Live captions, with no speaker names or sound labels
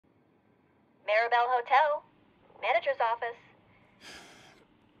Maribel Hotel. Manager's office.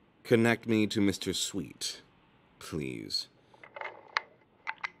 Connect me to Mr. Sweet, please.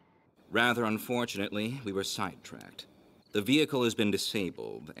 Rather unfortunately, we were sidetracked. The vehicle has been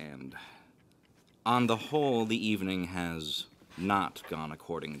disabled, and on the whole, the evening has not gone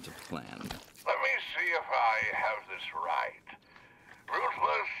according to plan. Let me see if I have this right.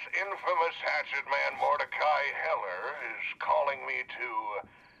 Ruthless, infamous hatchet man Mordecai Heller is calling me to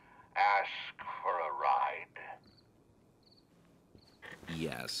ask for a ride.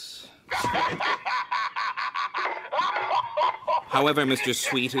 Yes. However, Mr.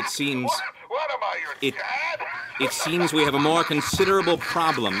 Sweet, it seems... What am I, your dad? It seems we have a more considerable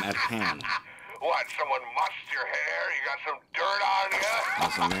problem at hand. What, someone mussed your hair? You got some dirt on you?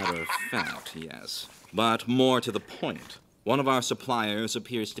 As a matter of fact, yes. But more to the point, one of our suppliers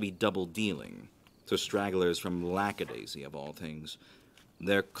appears to be double-dealing. To stragglers from LACKADAISY, of all things.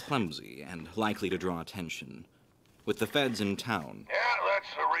 They're clumsy and likely to draw attention. With the feds in town... Yeah,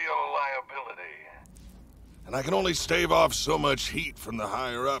 that's a real liability. And I can only stave off so much heat from the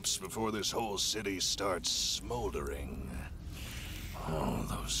higher-ups before this whole city starts smoldering. Oh,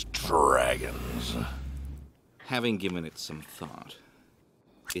 those dragons. Having given it some thought,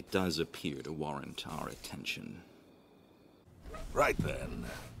 it does appear to warrant our attention. Right then.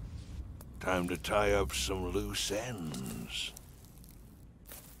 Time to tie up some loose ends.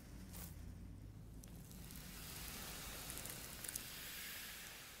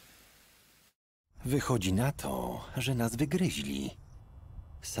 Wychodzi na to, że nas wygryźli.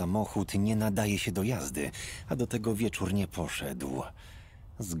 Samochód nie nadaje się do jazdy, a do tego wieczór nie poszedł.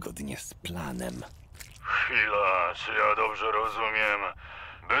 Zgodnie z planem. Chwila, czy ja dobrze rozumiem?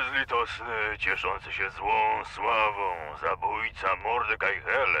 Bezlitosny, cieszący się złą sławą zabójca Mordecai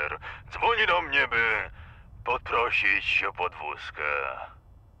Heller dzwoni do mnie, by podprosić o podwózkę.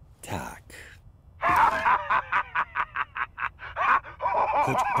 Tak.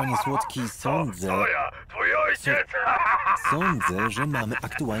 Choć, panie Słodki, sądzę... To ja, twój ojciec! Sądzę, że mamy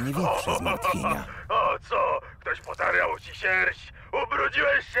aktualnie większe zmartwienia. O co? Ktoś potargał ci sierść?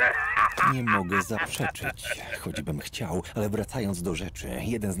 Ubrudziłeś się? Nie mogę zaprzeczyć, choćbym chciał, ale wracając do rzeczy,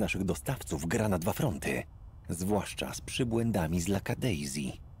 jeden z naszych dostawców gra na dwa fronty. Zwłaszcza z przybłędami z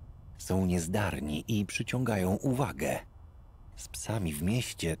LACKADAISY. Są niezdarni i przyciągają uwagę. Z psami w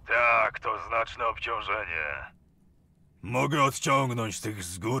mieście... Tak, to znaczne obciążenie. Mogę odciągnąć tych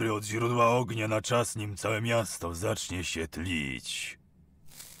z góry od źródła ognia na czas, nim całe miasto zacznie się tlić.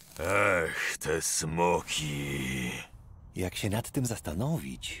 Ech, te smoki. Jak się nad tym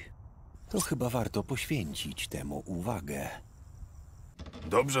zastanowić, to chyba warto poświęcić temu uwagę.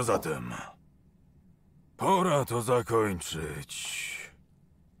 Dobrze zatem. Pora to zakończyć.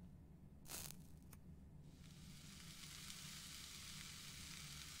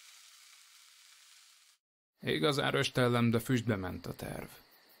 Igazán röstellem, de füstbe ment a terv.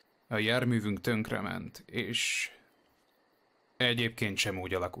 A járművünk tönkrement, és egyébként sem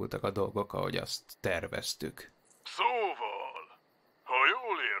úgy alakultak a dolgok, ahogy azt terveztük. Szóval, ha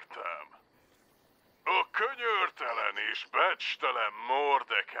jól értem, a könyörtelen és becstelen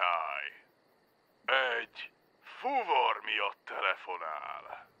Mordecai egy fuvar miatt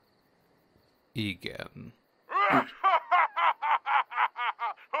telefonál. Igen.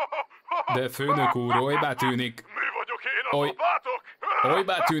 De főnök úr, olybá tűnik... Mi vagyok én a babátok?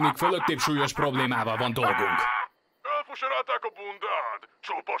 Olybá tűnik, fölöttébb súlyos problémával van dolgunk. Elfuserálták a bundád?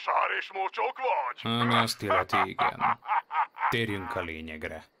 Csupa sár és mocsok vagy? Ami azt illeti, igen. Térjünk a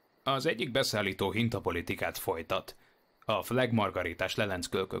lényegre. Az egyik beszállító hintapolitikát folytat. A flagmargaritás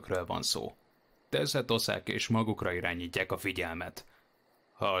lelenckkölkökről van szó. Teszetoszák és magukra irányítják a figyelmet.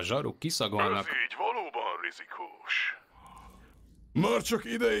 Ha a zsaruk kiszagolnak... Ez így valóban rizikós. Már csak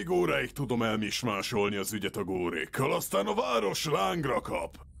ideig, óráig tudom elmismásolni az ügyet a górékkal, aztán a város lángra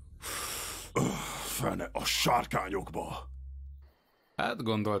kap. Fene a sárkányokba.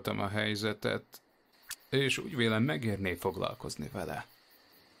 Átgondoltam a helyzetet, és úgy vélem megérné foglalkozni vele.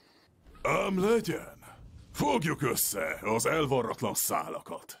 Ám legyen. Fogjuk össze az elvarratlan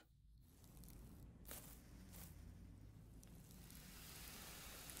szálakat.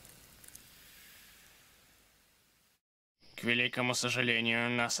 К великому сожалению,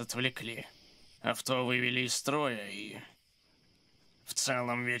 нас отвлекли. Авто вывели из строя, и... В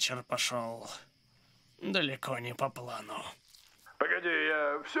целом вечер пошел далеко не по плану. Погоди,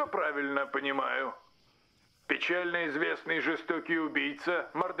 я все правильно понимаю? Печально известный жестокий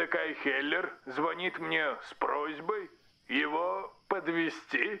убийца Мордекай Хеллер звонит мне с просьбой его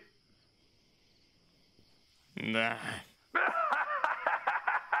подвезти? Да.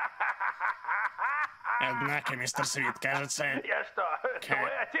 Однако, мистер Свит, кажется... Я что,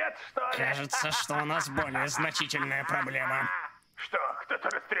 твой отец, что ли? Кажется, что у нас более значительная проблема. Что, кто-то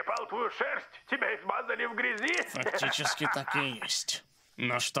растрепал твою шерсть? Тебя измазали в грязи? Фактически так и есть.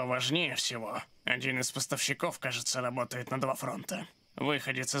 Но что важнее всего, один из поставщиков, кажется, работает на 2 фронта.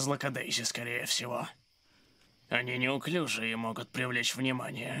 Выходец из LACKADAISY, скорее всего. Они неуклюжие и могут привлечь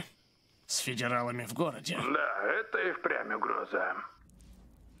внимание. С федералами в городе. Да, это и впрямь угроза.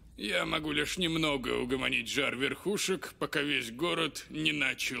 Я могу лишь немного угомонить жар верхушек, пока весь город не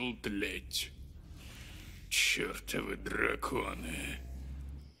начал тлеть. Чёртовы драконы.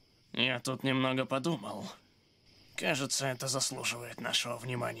 Я тут немного подумал. Кажется, это заслуживает нашего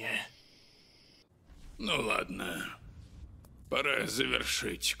внимания. Ну ладно. Пора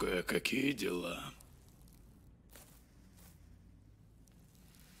завершить кое-какие дела.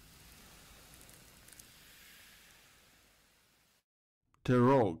 Te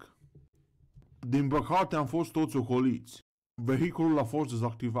rog. Din păcate am fost toți ocoliți. Vehiculul a fost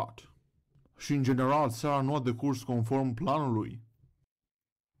dezactivat. Și în general seara nu a decurs conform planului.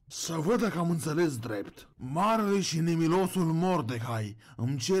 Să văd dacă am înțeles drept. Marele și nemilosul Mordecai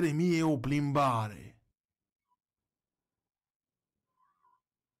îmi cere mie o plimbare.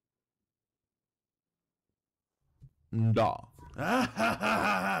 Da.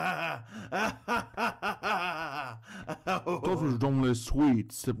 Totuși, domnule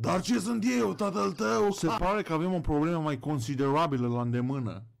Sweet, dar ce sunt eu, tatăl tău? Se pare că avem o problemă mai considerabilă la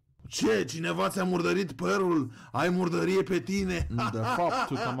îndemână. Ce? Cineva ți-a murdărit părul? Ai murdărie pe tine? De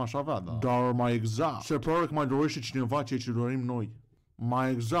fapt, cam aș avea, da. Dar mai exact, se pare că mai dorește cineva ceea ce dorim noi.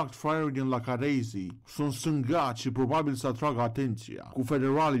 Mai exact, fraierii din LACKADAISY sunt sângați și probabil să atragă atenția cu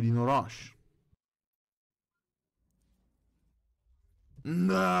federalii din oraș.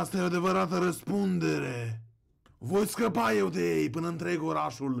 Da, asta e o adevărată răspundere. Voi scăpa eu de ei până întreg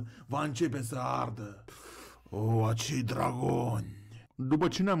orașul va începe să ardă. O, acei dragoni. După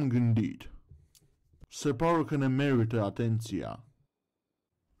ce ne-am gândit, se pare că ne merită atenția.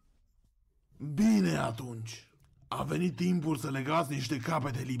 Bine atunci. A venit timpul să legați niște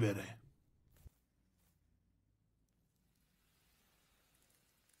capete libere.